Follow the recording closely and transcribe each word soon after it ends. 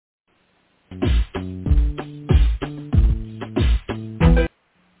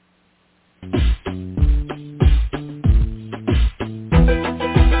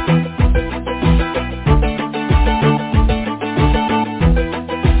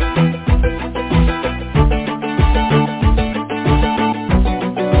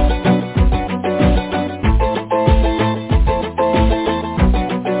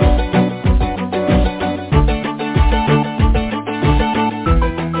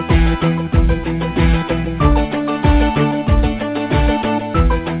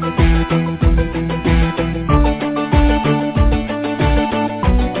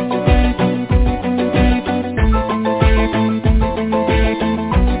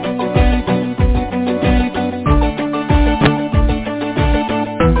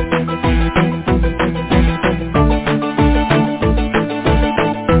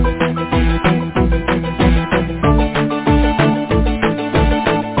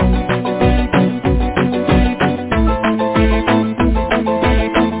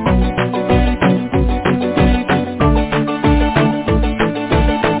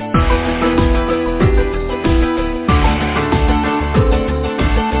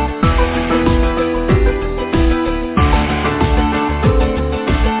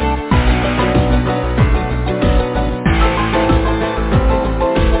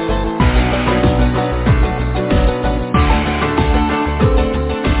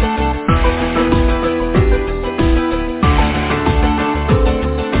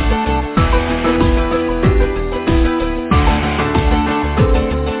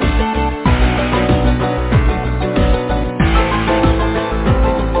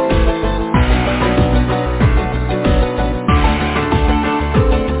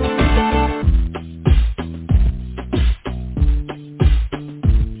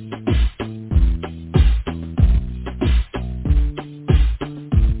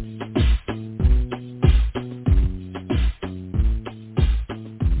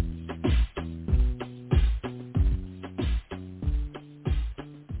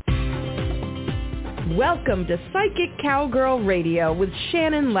Welcome to Psychic Cowgirl Radio with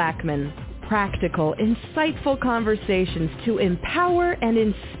Shannon Lackman. Practical, insightful conversations to empower and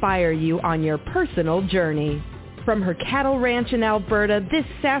inspire you on your personal journey. From her cattle ranch in Alberta, this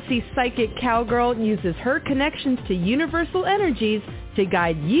sassy psychic cowgirl uses her connections to universal energies to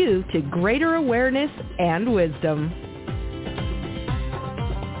guide you to greater awareness and wisdom.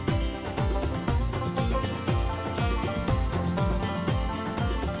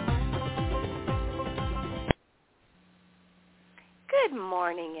 Good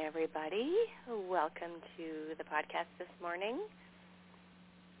morning, everybody. Welcome to the podcast this morning.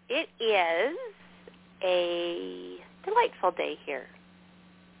 It is a delightful day here.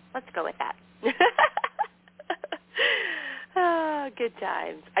 Let's go with that. Oh, good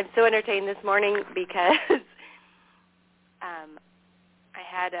times. I'm so entertained this morning because I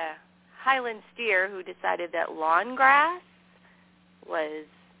had a Highland steer who decided that lawn grass was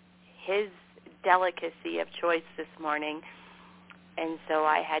his delicacy of choice this morning. And so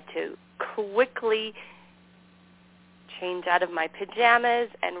I had to quickly change out of my pajamas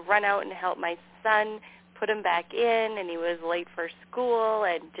and run out and help my son put him back in, and he was late for school,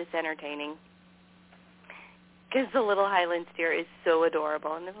 and just entertaining. Because the little Highland steer is so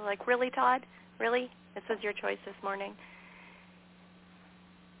adorable. And they were like, really, Todd? Really? This was your choice this morning?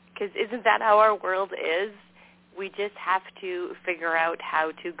 Because isn't that how our world is? We just have to figure out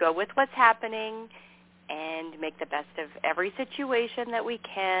how to go with what's happening and make the best of every situation that we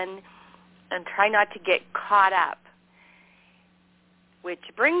can and try not to get caught up. Which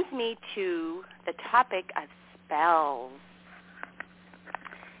brings me to the topic of spells.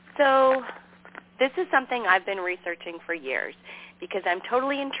 So this is something I've been researching for years because I'm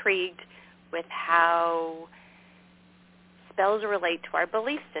totally intrigued with how spells relate to our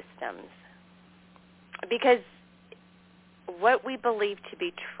belief systems. Because what we believe to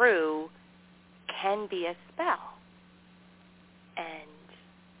be true can be a spell. And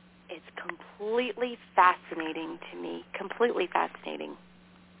it's completely fascinating to me, completely fascinating.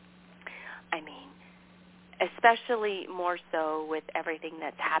 I mean, especially more so with everything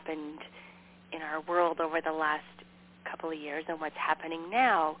that's happened in our world over the last couple of years and what's happening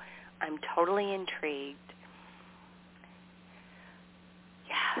now, I'm totally intrigued.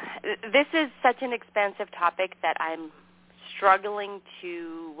 Yeah, this is such an expansive topic that I'm struggling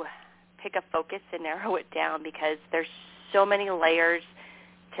to pick a focus and narrow it down because there's so many layers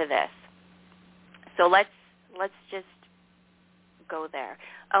to this. So let's just go there.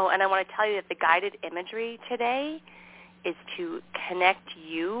 Oh, and I want to tell you that the guided imagery today is to connect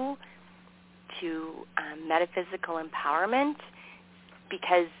you to metaphysical empowerment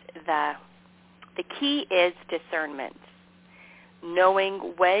because the key is discernment.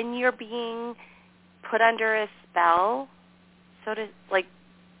 Knowing when you're being put under a spell,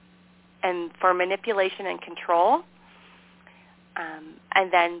 and for manipulation and control.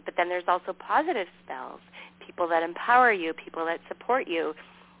 But then there's also positive spells, people that empower you, people that support you.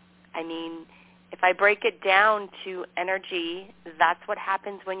 I mean, if I break it down to energy, that's what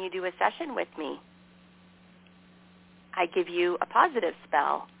happens when you do a session with me. I give you a positive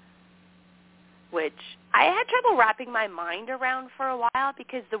spell, which I had trouble wrapping my mind around for a while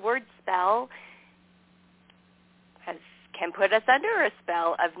because the word spell can put us under a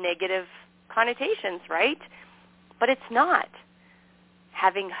spell of negative connotations, right? But it's not.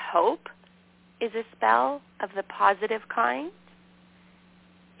 Having hope is a spell of the positive kind.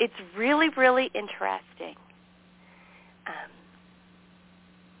 It's really, really interesting.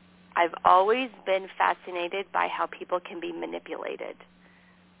 I've always been fascinated by how people can be manipulated.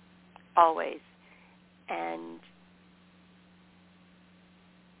 Always. And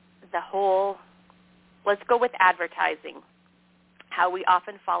let's go with advertising, how we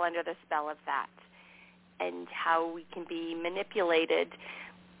often fall under the spell of that, and how we can be manipulated.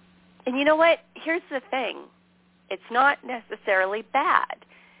 And you know what? Here's the thing. It's not necessarily bad,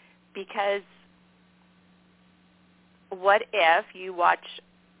 because what if you watch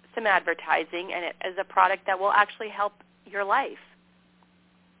some advertising and it is a product that will actually help your life?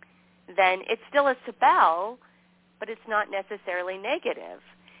 Then it's still a spell, but it's not necessarily negative.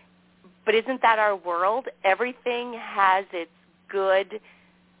 But isn't that our world? Everything has its good,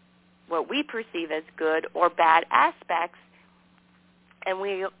 what we perceive as good or bad aspects, and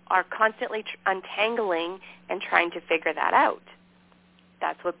we are constantly untangling and trying to figure that out.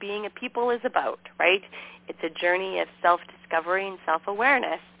 That's what being a people is about, right? It's a journey of self-discovery and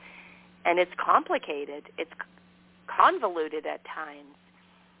self-awareness, and it's complicated. It's convoluted at times.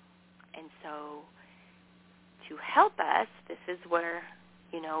 And so to help us, this is where,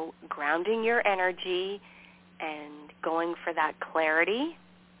 grounding your energy and going for that clarity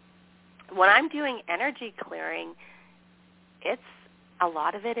when I'm doing energy clearing, a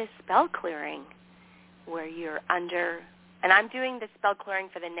lot of it is spell clearing, where you're under, and I'm doing the spell clearing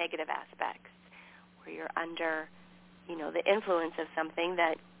for the negative aspects, where you're under, the influence of something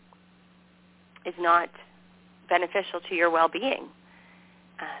that is not beneficial to your well-being.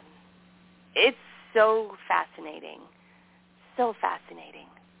 It's so fascinating, so fascinating.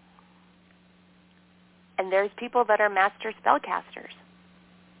 And there's people that are master spellcasters.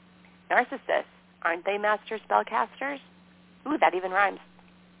 Narcissists, aren't they master spellcasters? Ooh, that even rhymes.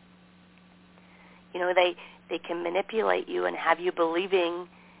 They can manipulate you and have you believing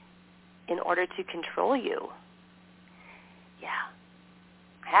in order to control you. Yeah.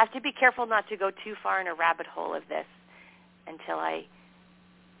 I have to be careful not to go too far in a rabbit hole of this until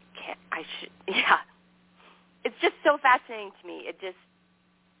yeah. It's just so fascinating to me.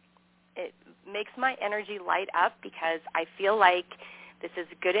 It makes my energy light up because I feel like this is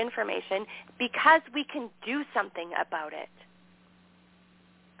good information because we can do something about it.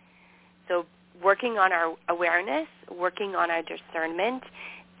 So working on our awareness, working on our discernment,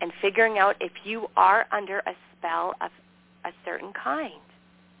 and figuring out if you are under a spell of a certain kind.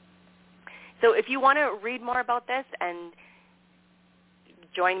 So if you want to read more about this and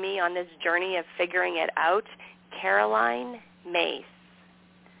join me on this journey of figuring it out, Caroline Myss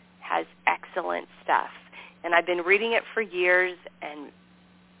has excellent stuff. And I've been reading it for years and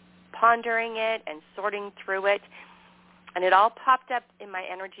pondering it and sorting through it. And it all popped up in my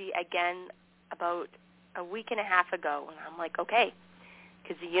energy again about a week and a half ago. And I'm like, okay,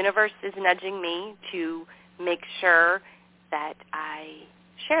 because the universe is nudging me to make sure that I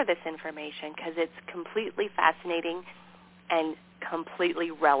share this information because it's completely fascinating and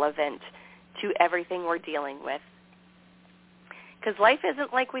completely relevant to everything we're dealing with. Because life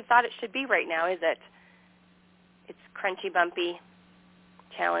isn't like we thought it should be right now, is it? It's crunchy, bumpy,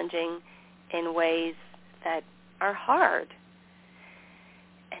 challenging in ways that are hard.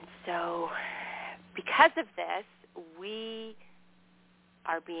 And so because of this, we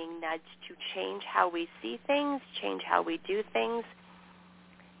are being nudged to change how we see things, change how we do things.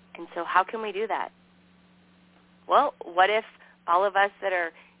 And so how can we do that? Well, what if all of us that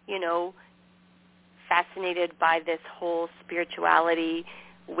are, fascinated by this whole spirituality,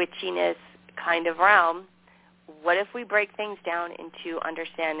 witchiness kind of realm, what if we break things down into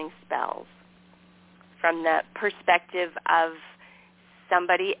understanding spells from the perspective of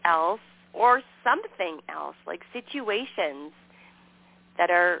somebody else or something else, like situations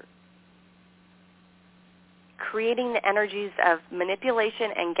that are creating the energies of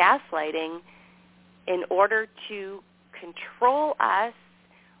manipulation and gaslighting in order to control us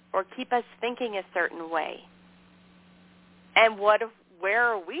or keep us thinking a certain way. And where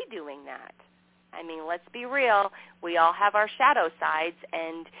are we doing that? I mean, let's be real. We all have our shadow sides,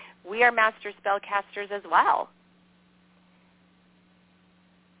 and we are master spellcasters as well.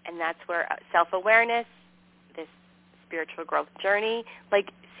 And that's where self-awareness, this spiritual growth journey,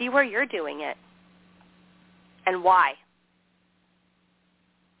 see where you're doing it and why.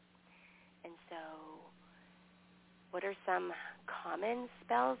 And so what are some common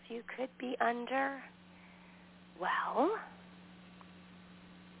spells you could be under? Well,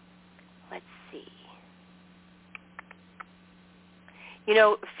 let's see.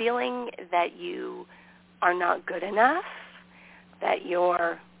 Feeling that you are not good enough, that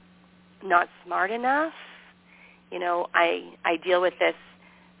you're not smart enough. I deal with this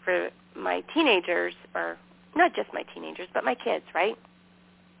for my teenagers, or not just my teenagers, but my kids, right?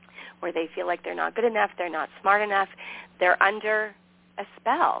 Where they feel like they're not good enough, they're not smart enough, they're under a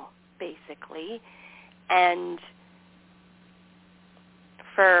spell, basically. And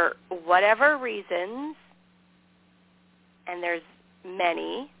for whatever reasons, and there's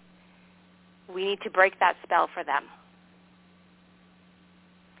many, we need to break that spell for them.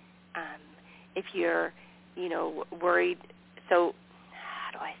 If you're, worried, so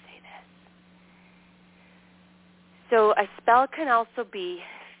how do I say this? So a spell can also be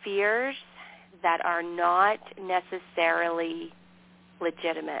fears that are not necessarily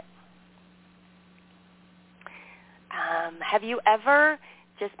legitimate. Have you ever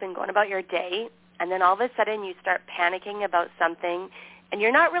just been going about your day, and then all of a sudden you start panicking about something, and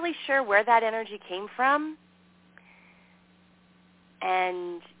you're not really sure where that energy came from,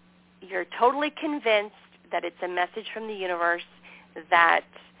 and you're totally convinced that it's a message from the universe that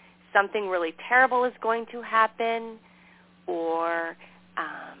something really terrible is going to happen, or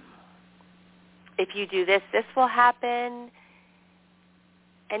if you do this, this will happen.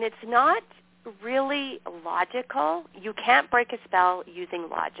 And it's not really logical. You can't break a spell using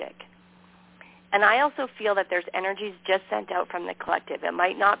logic. And I also feel that there's energies just sent out from the collective. It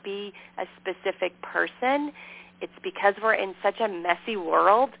might not be a specific person. It's because we're in such a messy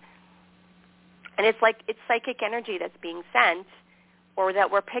world, and it's psychic energy that's being sent or that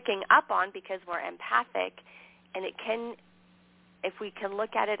we're picking up on because we're empathic, and it can, if we can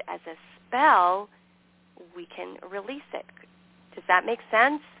look at it as a spell, we can release it. Does that make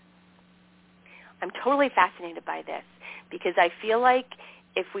sense? I'm totally fascinated by this because I feel like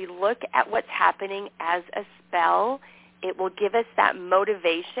if we look at what's happening as a spell, it will give us that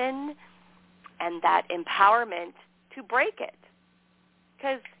motivation and that empowerment to break it.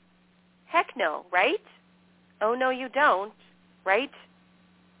 Because heck no, right? Oh, no, you don't, right?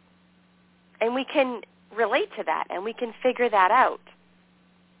 And we can relate to that, and we can figure that out.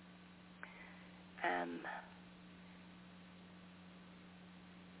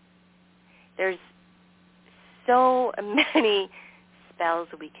 There's so many spells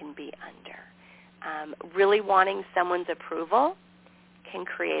we can be under. Really wanting someone's approval can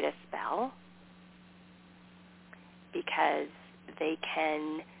create a spell because they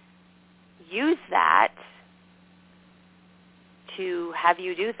can use that to have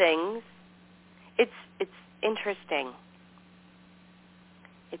you do things. It's interesting.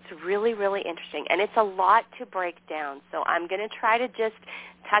 It's really, really interesting. And it's a lot to break down. So I'm going to try to just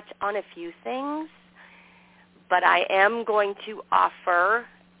touch on a few things. But I am going to offer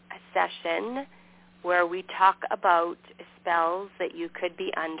a session where we talk about spells that you could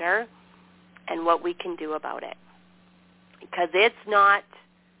be under and what we can do about it. Because it's not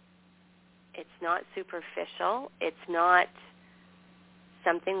superficial. It's not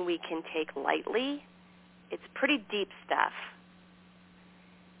something we can take lightly. It's pretty deep stuff.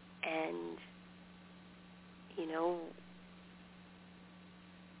 And,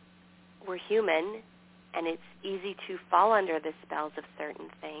 we're human, and it's easy to fall under the spells of certain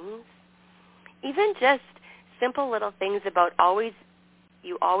things. Even just simple little things about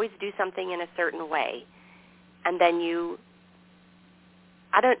you always do something in a certain way, and then you,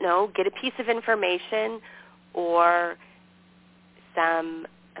 get a piece of information or some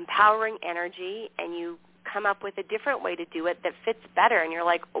empowering energy, and you come up with a different way to do it that fits better, and you're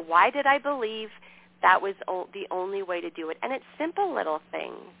like, why did I believe that was the only way to do it? And it's simple little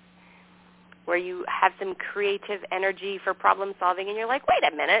things where you have some creative energy for problem solving, and you're like, wait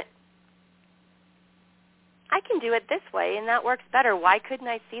a minute, I can do it this way, and that works better. Why couldn't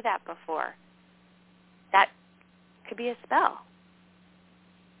I see that before? That could be a spell.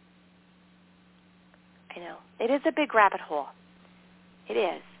 I know. It is a big rabbit hole. It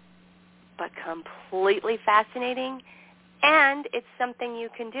is. But completely fascinating, and it's something you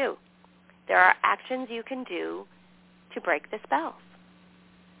can do. There are actions you can do to break the spells.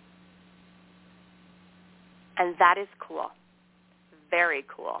 And that is cool. Very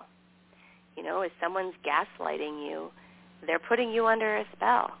cool. If someone's gaslighting you, they're putting you under a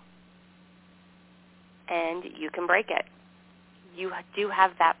spell. And you can break it. You do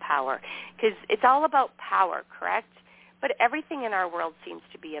have that power. Because it's all about power, correct? But everything in our world seems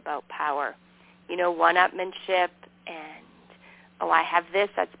to be about power. One-upmanship and, I have this,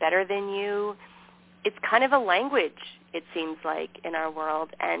 that's better than you. It's kind of a language, it seems like, in our world.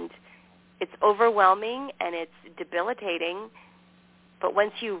 And it's overwhelming and it's debilitating. But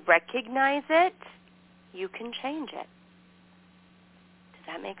once you recognize it, you can change it. Does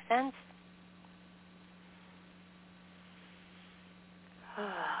that make sense?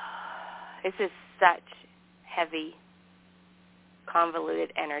 This is such heavy,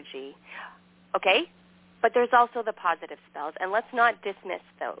 convoluted energy. Okay? But there's also the positive spells, and let's not dismiss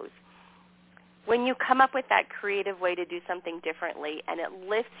those. When you come up with that creative way to do something differently and it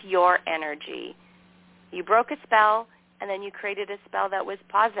lifts your energy, you broke a spell and then you created a spell that was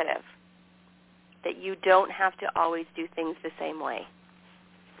positive, that you don't have to always do things the same way.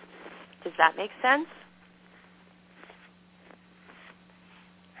 Does that make sense?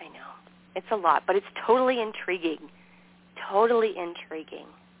 I know. It's a lot, but it's totally intriguing. Totally intriguing.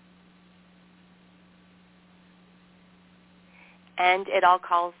 And it all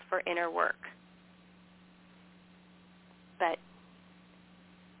calls for inner work. But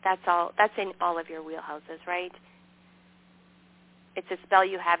that's in all of your wheelhouses, right? It's a spell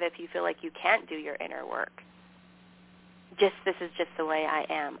you have if you feel like you can't do your inner work. This is just the way I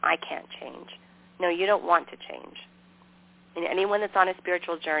am. I can't change. No, you don't want to change. And anyone that's on a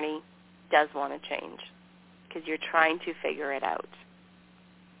spiritual journey does want to change because you're trying to figure it out.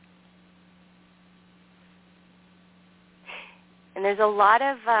 And there's a lot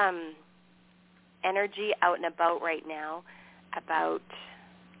of energy out and about right now about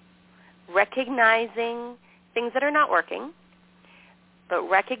recognizing things that are not working, but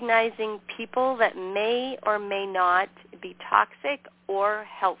recognizing people that may or may not be toxic or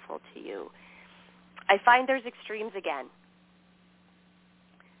helpful to you. I find there's extremes again,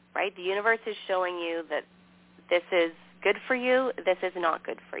 right? The universe is showing you that this is good for you, this is not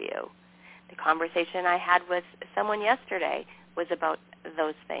good for you. The conversation I had with someone yesterday was about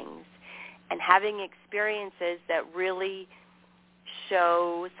those things, and having experiences that really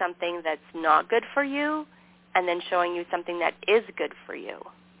show something that's not good for you and then showing you something that is good for you.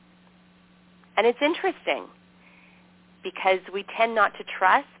 And it's interesting because we tend not to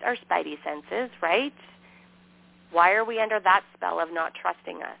trust our spidey senses, right? Why are we under that spell of not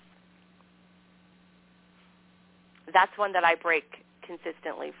trusting us? That's one that I break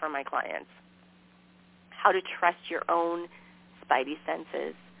consistently for my clients. How to trust your own spidey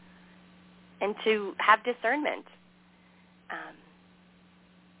senses and to have discernment.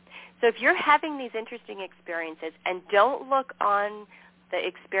 So if you're having these interesting experiences, and don't look on the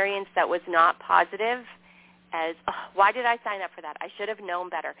experience that was not positive as, oh, why did I sign up for that? I should have known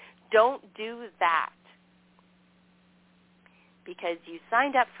better. Don't do that, because you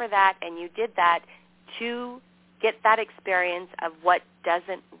signed up for that and you did that to get that experience of what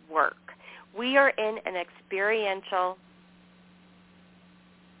doesn't work. We are in an experiential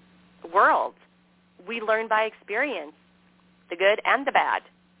world. We learn by experience, the good and the bad.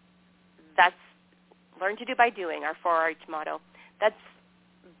 That's learn to do by doing, our 4-H motto. That's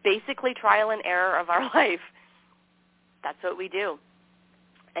basically trial and error of our life. That's what we do.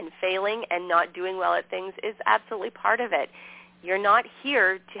 And failing and not doing well at things is absolutely part of it. You're not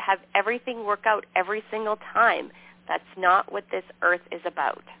here to have everything work out every single time. That's not what this earth is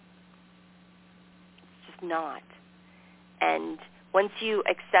about. It's just not. And once you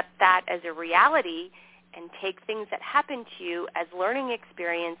accept that as a reality and take things that happen to you as learning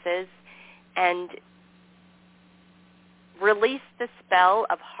experiences and release the spell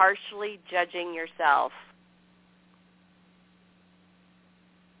of harshly judging yourself,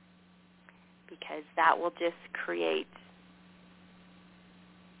 because that will just create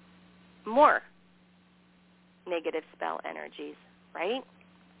more negative spell energies, right?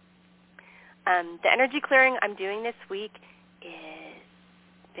 The energy clearing I'm doing this week is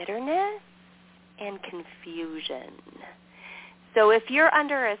bitterness and confusion. So if you're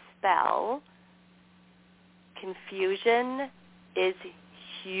under a spell, confusion is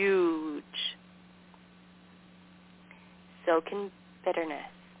huge. So can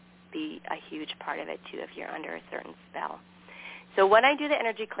bitterness be a huge part of it too if you're under a certain spell. So when I do the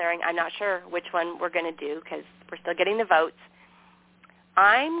energy clearing, I'm not sure which one we're going to do because we're still getting the votes.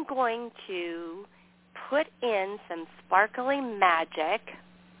 I'm going to put in some sparkly magic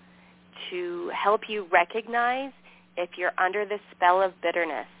to help you recognize if you're under the spell of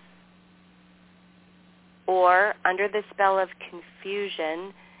bitterness or under the spell of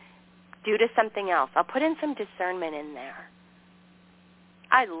confusion due to something else. I'll put in some discernment in there.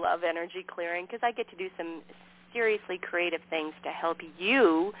 I love energy clearing because I get to do some seriously creative things to help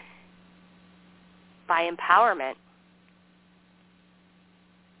you by empowerment.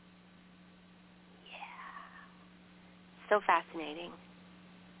 Yeah. So fascinating.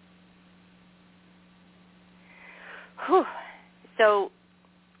 Whew. So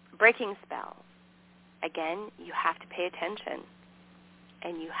breaking spells. Again, you have to pay attention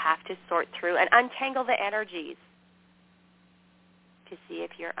and you have to sort through and untangle the energies to see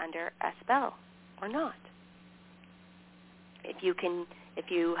if you're under a spell or not. If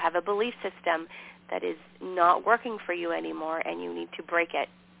you have a belief system that is not working for you anymore and you need to break it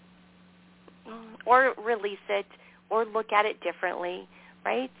or release it or look at it differently,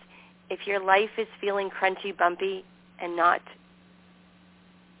 right? If your life is feeling crunchy, bumpy, and not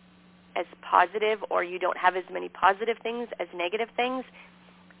as positive, or you don't have as many positive things as negative things,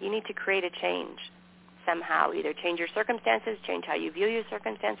 you need to create a change somehow. Either change your circumstances, change how you view your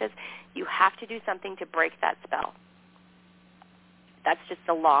circumstances. You have to do something to break that spell. That's just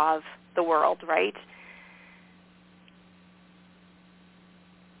the law of the world, right?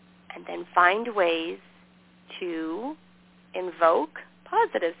 And then find ways to invoke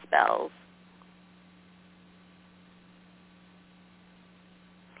positive spells.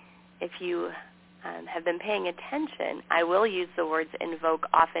 If you have been paying attention, I will use the words invoke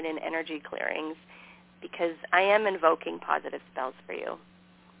often in energy clearings because I am invoking positive spells for you.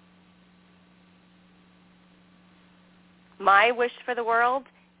 My wish for the world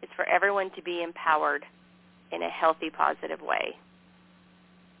is for everyone to be empowered in a healthy, positive way.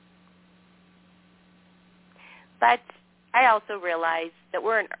 But I also realize that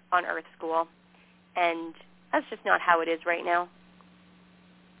we're on Earth School, and that's just not how it is right now.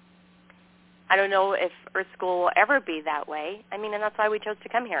 I don't know if Earth School will ever be that way. I mean, and that's why we chose to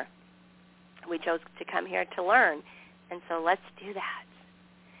come here. We chose to come here to learn. And so let's do that.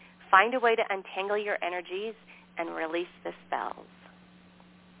 Find a way to untangle your energies and release the spells.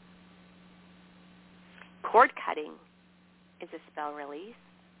 Cord cutting is a spell release,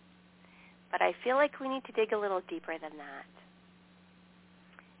 but I feel like we need to dig a little deeper than that.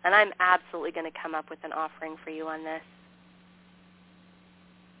 And I'm absolutely going to come up with an offering for you on this,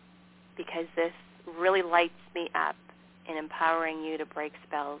 because this really lights me up in empowering you to break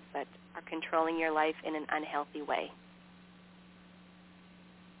spells that are controlling your life in an unhealthy way.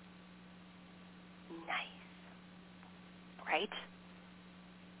 Nice. Right?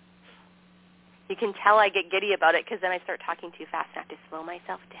 You can tell I get giddy about it because then I start talking too fast and I have to slow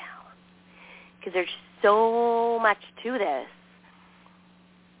myself down. Because there's so much to this.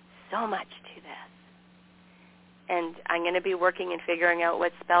 So much to this. And I'm going to be working and figuring out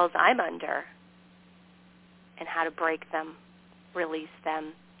what spells I'm under and how to break them, release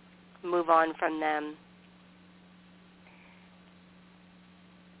them, move on from them,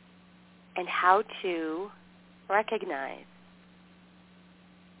 and how to recognize.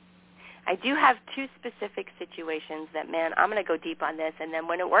 I do have two specific situations that, man, I'm going to go deep on this, and then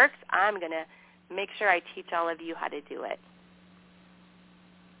when it works, I'm going to make sure I teach all of you how to do it.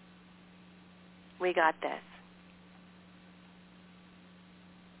 We got this.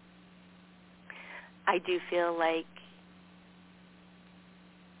 I do feel like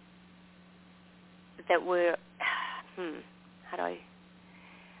that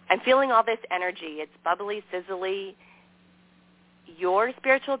I'm feeling all this energy. It's bubbly, sizzly. Your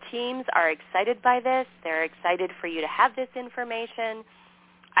spiritual teams are excited by this. They're excited for you to have this information.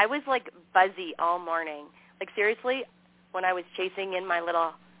 I was like buzzy all morning. Like seriously, when I was chasing in my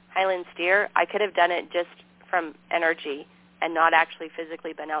little Highland steer, I could have done it just from energy and not actually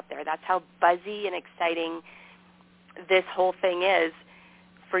physically been out there. That's how buzzy and exciting this whole thing is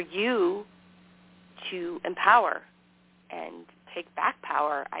for you to empower and take back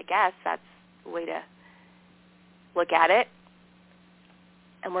power, I guess. That's the way to look at it.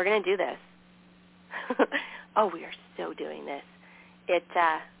 And we're going to do this. Oh, we are so doing this. It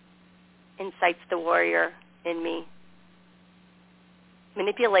incites the warrior in me.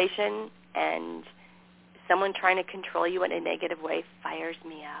 Manipulation and someone trying to control you in a negative way fires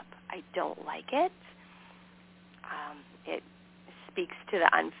me up. I don't like it. It speaks to the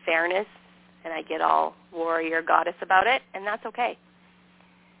unfairness, and I get all warrior goddess about it, and that's okay.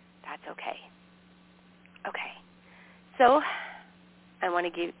 That's okay. Okay. So I want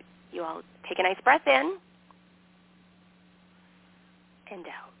to give you all, take a nice breath in and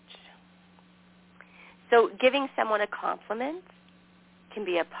out. So giving someone a compliment can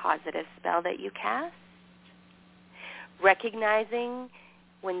be a positive spell that you cast. Recognizing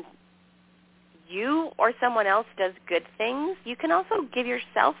when you or someone else does good things, you can also give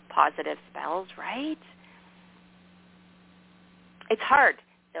yourself positive spells, right? It's hard,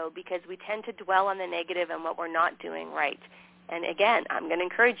 though, because we tend to dwell on the negative and what we're not doing right. And again, I'm going to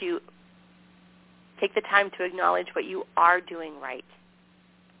encourage you, take the time to acknowledge what you are doing right.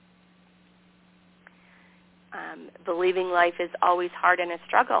 Believing life is always hard and a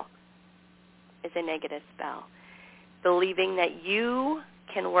struggle is a negative spell. Believing that you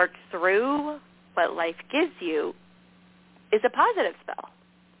can work through what life gives you is a positive spell.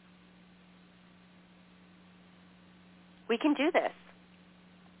 We can do this.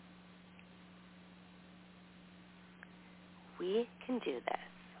 We can do this.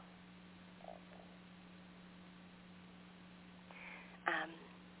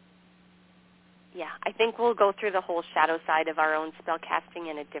 I think we'll go through the whole shadow side of our own spell casting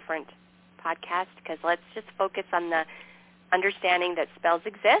in a different podcast, because let's just focus on the understanding that spells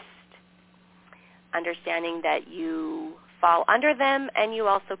exist, understanding that you fall under them and you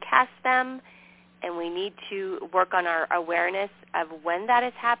also cast them, and we need to work on our awareness of when that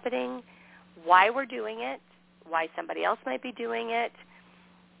is happening, why we're doing it, why somebody else might be doing it,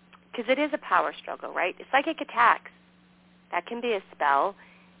 because it is a power struggle, right? Psychic attacks, that can be a spell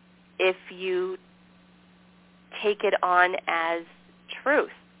if you take it on as truth.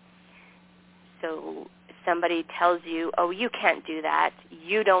 So somebody tells you, oh, you can't do that,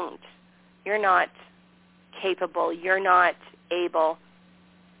 you're not capable, you're not able.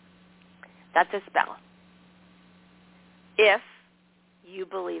 That's a spell. If you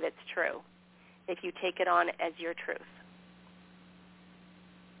believe it's true, if you take it on as your truth.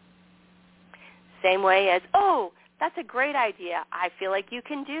 Same way as, oh, that's a great idea, I feel like you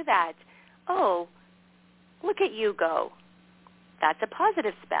can do that. Oh, look at you go. That's a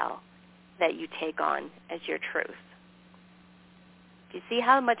positive spell that you take on as your truth. Do you see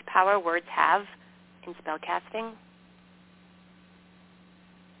how much power words have in spellcasting?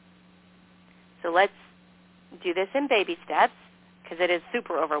 So let's do this in baby steps because it is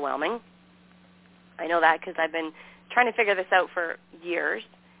super overwhelming. I know that because I've been trying to figure this out for years,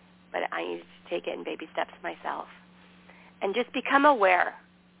 but I need to take it in baby steps myself. And just become aware.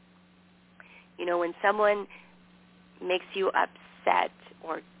 You know, when someone makes you upset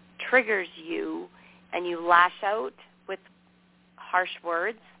or triggers you and you lash out with harsh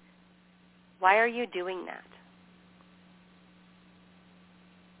words, why are you doing that?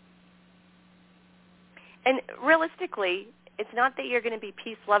 And realistically, it's not that you're going to be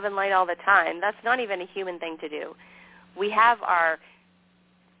peace, love, and light all the time. That's not even a human thing to do. We have our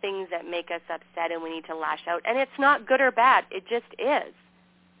things that make us upset and we need to lash out. And it's not good or bad. It just is.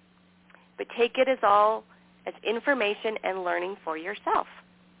 But take it as all as information and learning for yourself.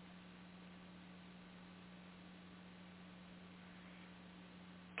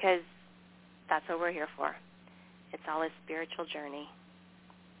 Because that's what we're here for. It's all a spiritual journey.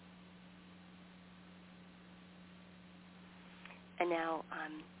 And now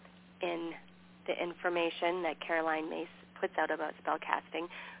in the information that Caroline Mace puts out about spellcasting,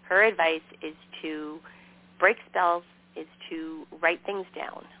 her advice is to break spells, is to write things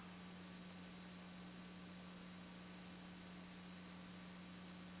down.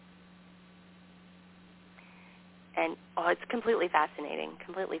 And, it's completely fascinating,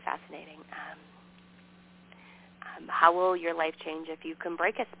 completely fascinating. How will your life change if you can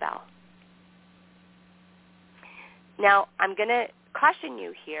break a spell? Now, I'm going to caution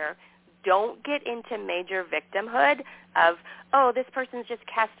you here. Don't get into major victimhood of, this person's just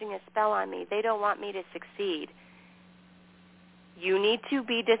casting a spell on me. They don't want me to succeed. You need to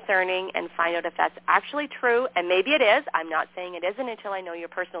be discerning and find out if that's actually true, and maybe it is. I'm not saying it isn't until I know your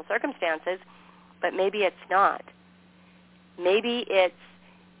personal circumstances, but maybe it's not. Maybe it's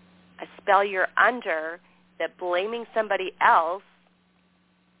a spell you're under that blaming somebody else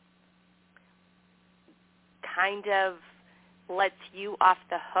kind of lets you off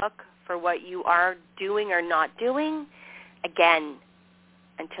the hook for what you are doing or not doing. Again,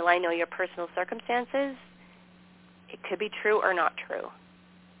 until I know your personal circumstances, it could be true or not true.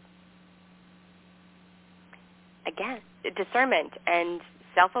 Again, discernment and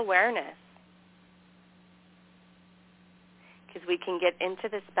self-awareness. Because we can get into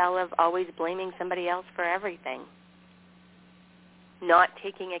the spell of always blaming somebody else for everything, not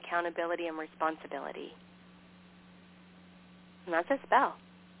taking accountability and responsibility. And that's a spell.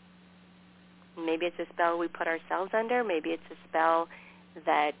 Maybe it's a spell we put ourselves under. Maybe it's a spell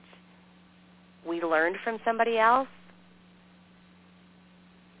that we learned from somebody else.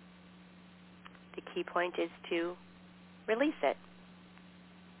 The key point is to release it.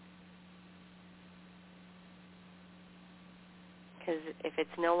 Because if it's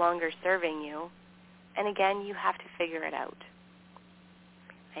no longer serving you, and again, you have to figure it out.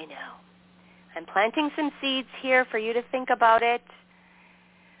 I know. I'm planting some seeds here for you to think about it.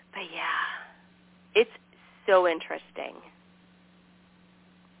 But yeah, it's so interesting.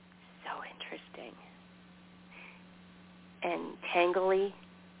 So interesting. And tangly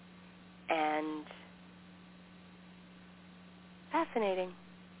and fascinating.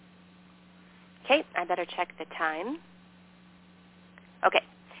 Okay, I better check the time. Okay,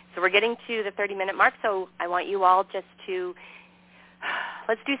 so we're getting to the 30-minute mark, so I want you all just to,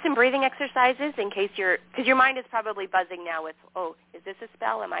 let's do some breathing exercises in case because your mind is probably buzzing now with, is this a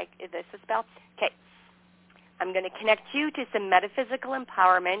spell? Is this a spell? Okay, I'm going to connect you to some metaphysical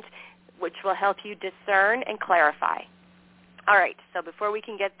empowerment, which will help you discern and clarify. All right, so before we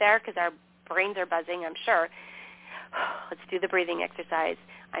can get there, because our brains are buzzing, I'm sure, let's do the breathing exercise.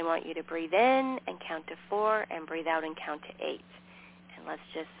 I want you to breathe in and count to 4 and breathe out and count to 8. And let's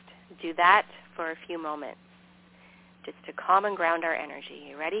just do that for a few moments, just to calm and ground our energy.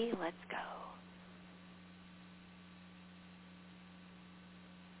 You ready? Let's go.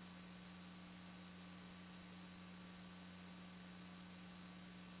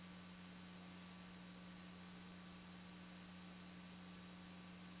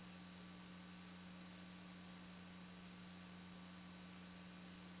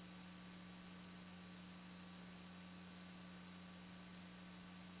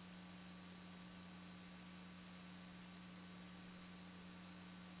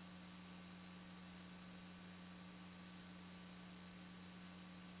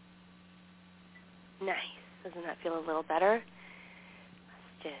 Nice. Doesn't that feel a little better?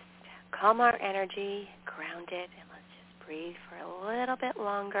 Let's just calm our energy, ground it, and let's just breathe for a little bit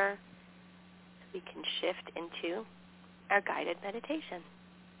longer so we can shift into our guided meditation.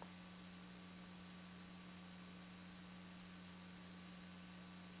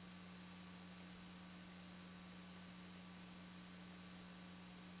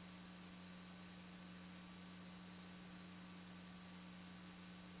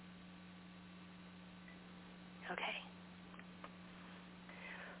 Okay.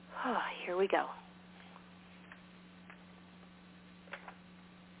 Oh, here we go.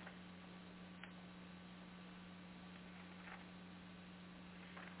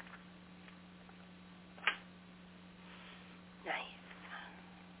 Nice.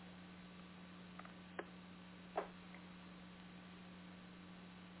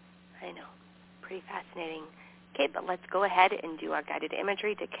 I know. Pretty fascinating. Okay, but let's go ahead and do our guided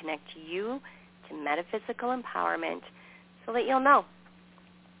imagery to connect you to metaphysical empowerment so that you'll know.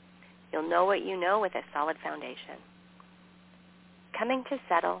 You'll know what you know with a solid foundation. Coming to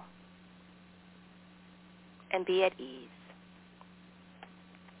settle and be at ease.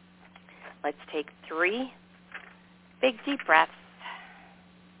 Let's take 3 big deep breaths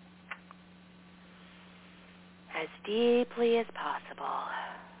as deeply as possible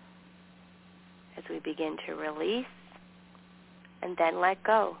as we begin to release and then let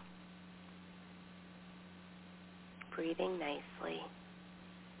go. Breathing nicely,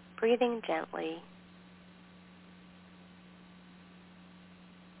 breathing gently.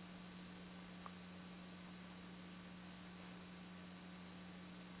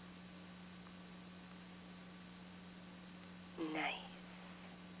 Nice.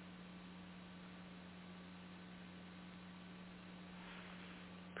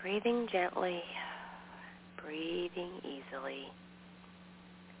 Breathing gently, breathing easily,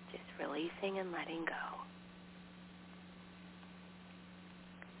 just releasing and letting go.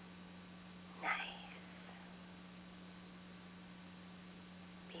 Nice.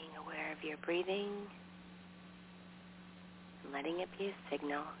 Being aware of your breathing and letting it be a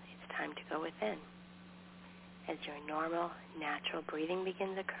signal it's time to go within. As your normal, natural breathing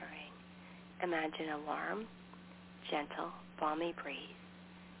begins occurring, imagine a warm, gentle, balmy breeze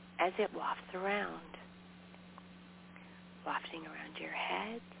as it wafts around, wafting around your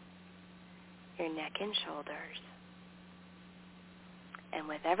head, your neck and shoulders. And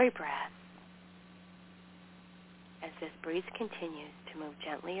with every breath, as this breeze continues to move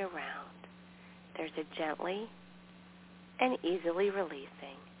gently around, there's a gently and easily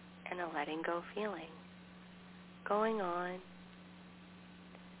releasing and a letting go feeling going on,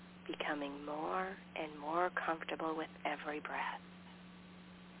 becoming more and more comfortable with every breath.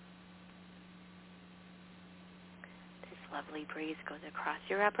 This lovely breeze goes across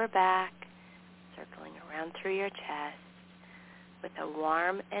your upper back, circling around through your chest with a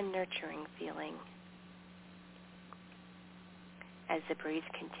warm and nurturing feeling. As the breeze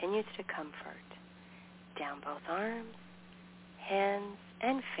continues to comfort down both arms, hands,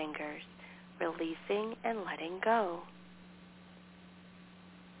 and fingers, releasing and letting go.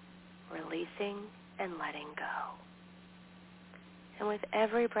 Releasing and letting go. And with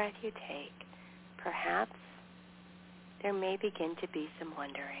every breath you take, perhaps there may begin to be some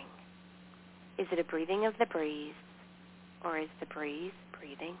wondering. Is it a breathing of the breeze, or is the breeze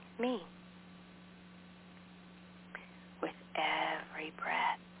breathing me? With every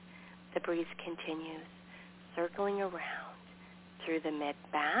breath, the breeze continues circling around through the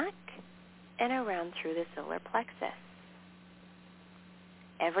mid-back and around through the solar plexus.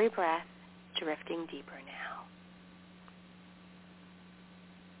 Every breath drifting deeper now.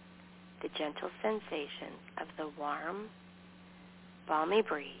 The gentle sensation of the warm, balmy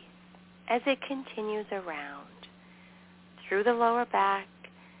breeze as it continues around through the lower back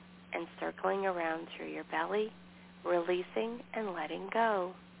and circling around through your belly, releasing and letting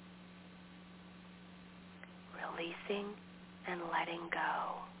go. Releasing and letting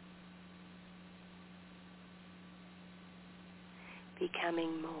go.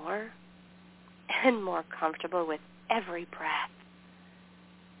 Becoming more and more comfortable with every breath.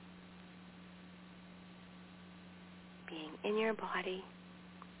 Being in your body.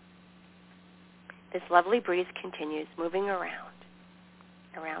 This lovely breeze continues moving around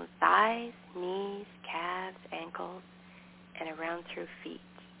thighs, knees, calves, ankles, and around through feet.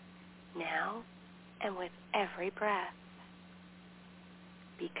 Now and with every breath.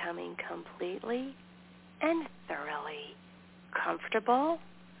 Becoming completely and thoroughly comfortable,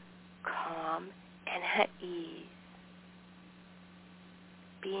 calm, and at ease.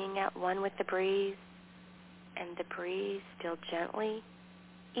 Being at one with the breeze, and the breeze still gently,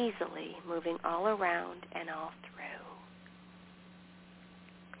 easily moving all around and all through.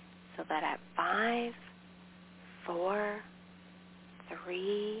 So that at 5, 4,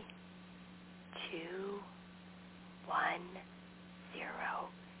 3, 2, 1, 0,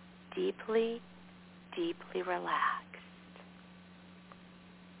 deeply, deeply relaxed.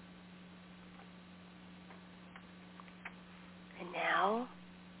 And now,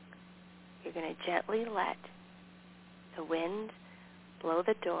 you're going to gently let the wind blow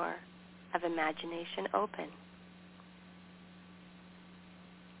the door of imagination open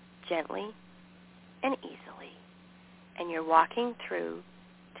gently and easily, and you're walking through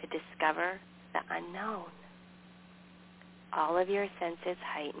to discover the unknown. All of your senses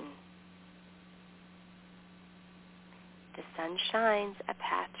heighten. The sun shines a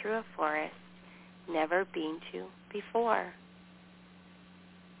path through a forest never been to before.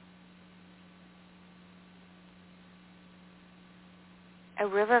 A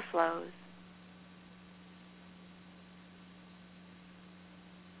river flows.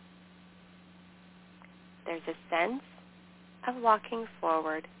 There's a sense of walking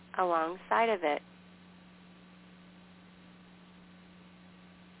forward alongside of it.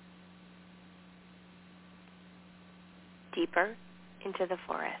 Deeper into the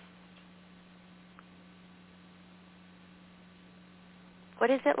forest. What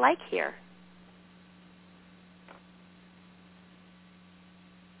is it like here?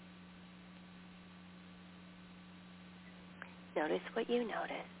 Notice what you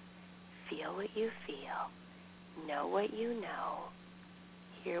notice. Feel what you feel. Know what you know.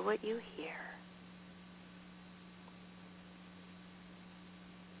 Hear what you hear.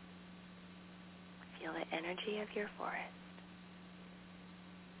 Feel the energy of your forest.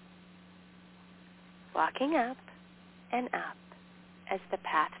 Walking up and up as the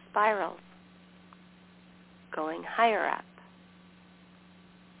path spirals, going higher up,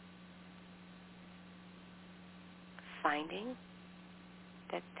 finding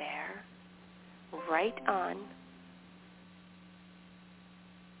that there, right on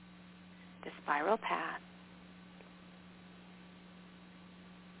the spiral path,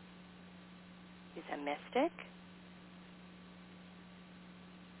 is a mystic,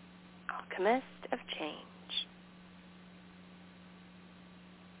 alchemist of change.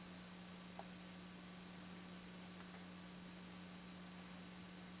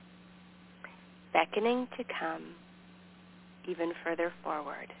 Beckoning to come even further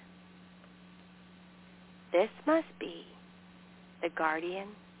forward. This must be the guardian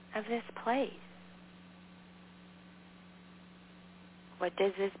of this place. What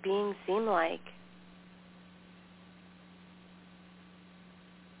does this being seem like?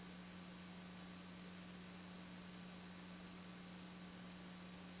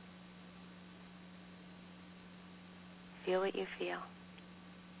 Feel what you feel.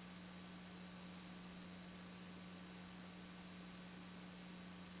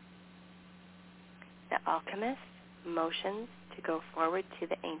 The alchemist motions to go forward to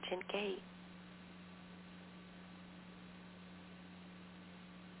the ancient gate.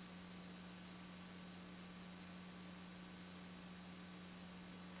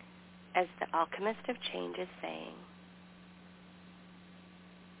 As the alchemist of change is saying,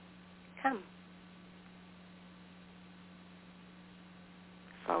 come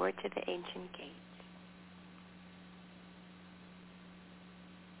forward to the ancient gate.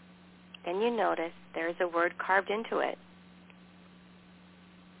 Then you notice there is a word carved into it.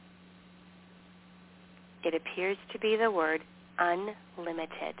 It appears to be the word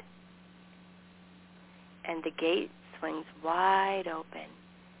unlimited. And the gate swings wide open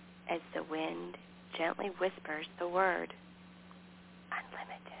as the wind gently whispers the word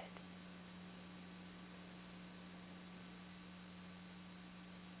unlimited.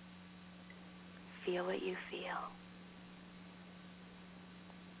 Feel what you feel.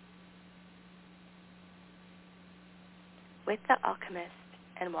 With the alchemist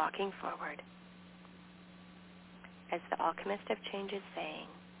and walking forward, as the alchemist of change is saying,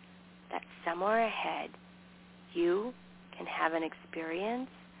 that somewhere ahead you can have an experience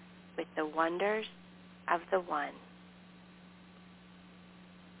with the wonders of the One.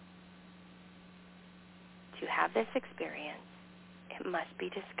 To have this experience, it must be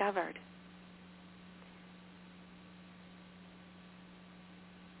discovered.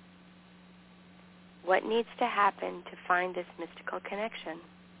 What needs to happen to find this mystical connection?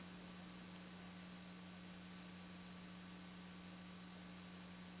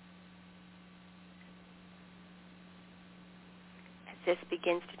 As this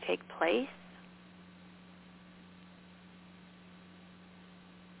begins to take place,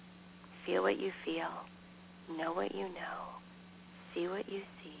 feel what you feel, know what you know, see what you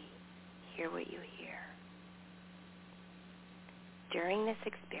see, hear what you hear. During this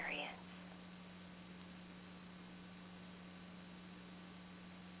experience,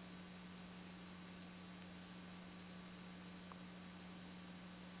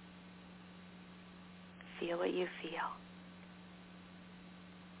 feel what you feel.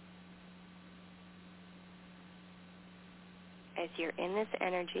 As you're in this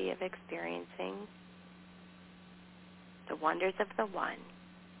energy of experiencing the wonders of the One,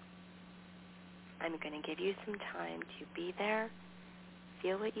 I'm going to give you some time to be there,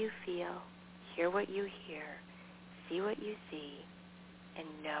 Feel what you feel, hear what you hear, see what you see, and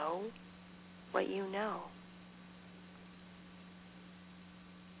know what you know.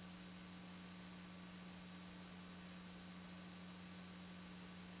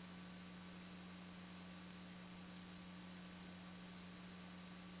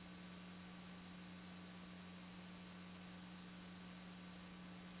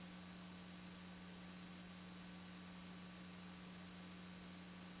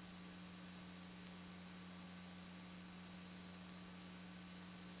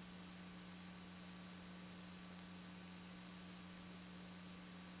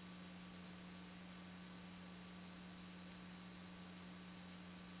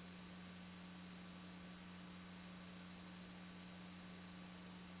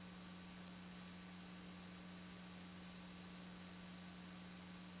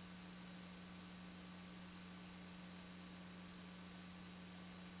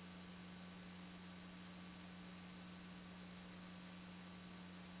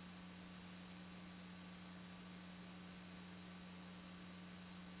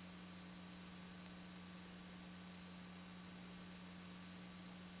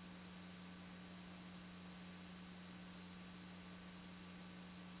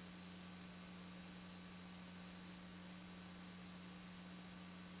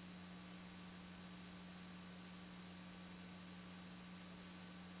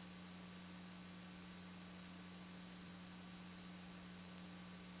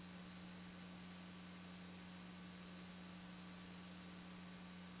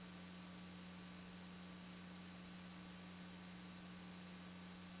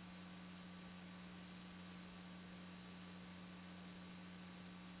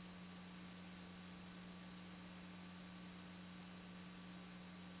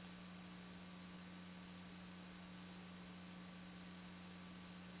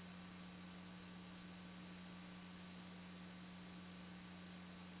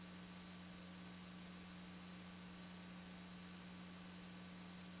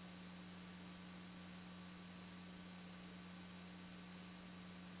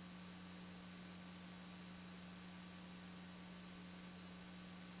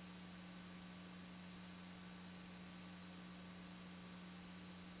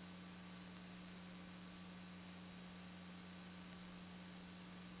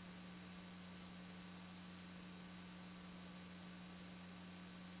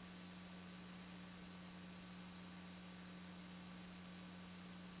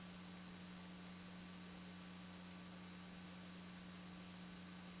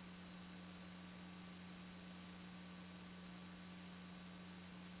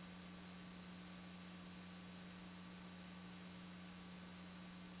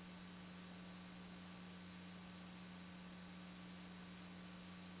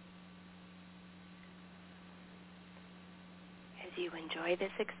 As you enjoy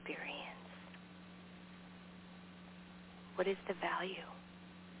this experience, what is the value?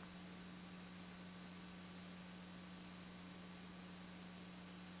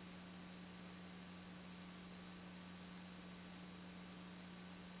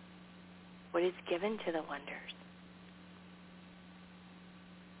 What is given to the wonders?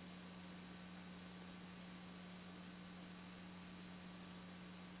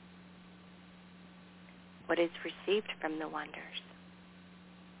 What is received from the wonders?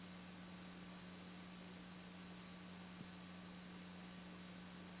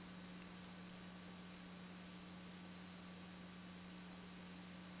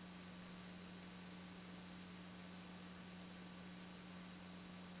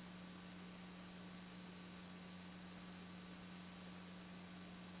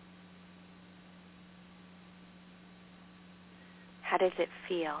 How does it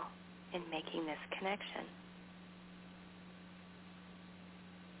feel in making this connection?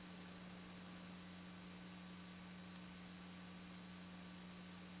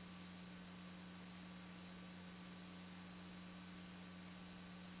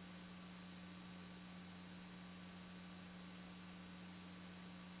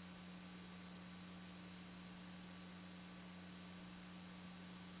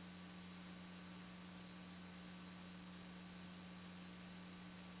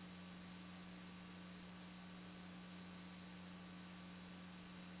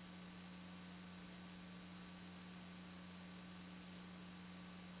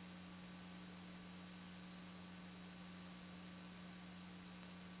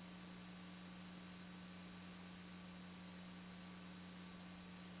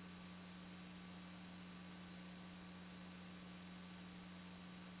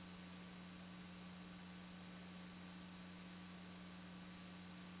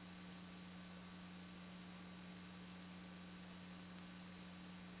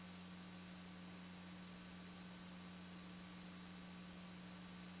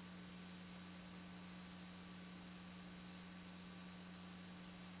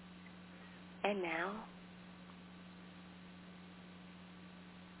 And now,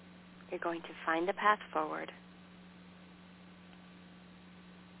 you're going to find the path forward.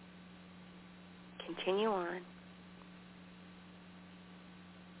 Continue on.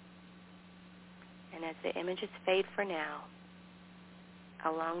 And as the images fade for now,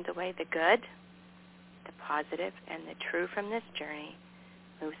 along the way, the good, the positive, and the true from this journey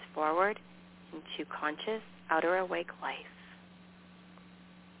moves forward into conscious, outer awake life.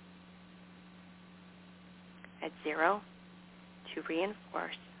 At 0, to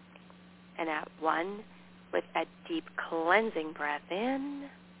reinforce. And at 1, with a deep cleansing breath in,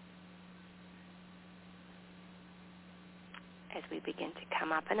 as we begin to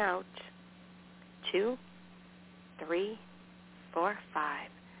come up and out. 2, 3, 4, 5.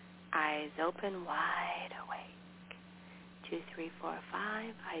 Eyes open, wide awake. 2, 3, 4,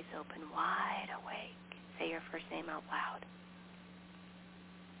 5. Eyes open, wide awake. Say your first name out loud.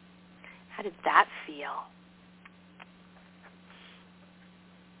 How did that feel?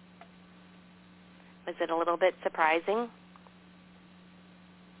 Was it a little bit surprising?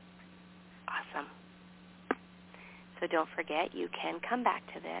 Awesome. So don't forget, you can come back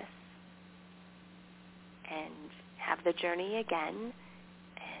to this and have the journey again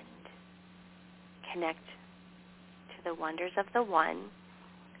and connect to the wonders of the One,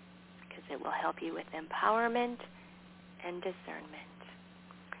 because it will help you with empowerment and discernment.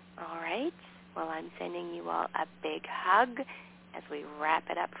 All right. Well, I'm sending you all a big hug as we wrap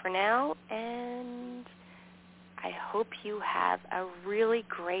it up for now, and I hope you have a really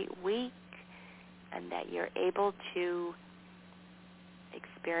great week and that you're able to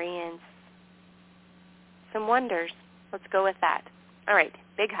experience some wonders. Let's go with that. All right,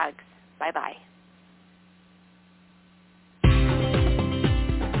 big hugs. Bye-bye.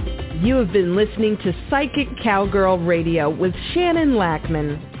 You have been listening to Psychic Cowgirl Radio with Shannon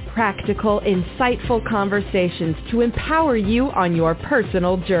Lackman. Practical, insightful conversations to empower you on your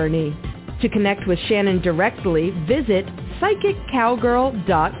personal journey. To connect with Shannon directly, visit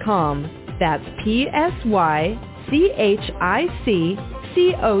psychiccowgirl.com. That's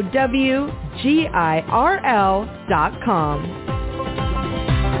PSYCHICCOWGIRL.com.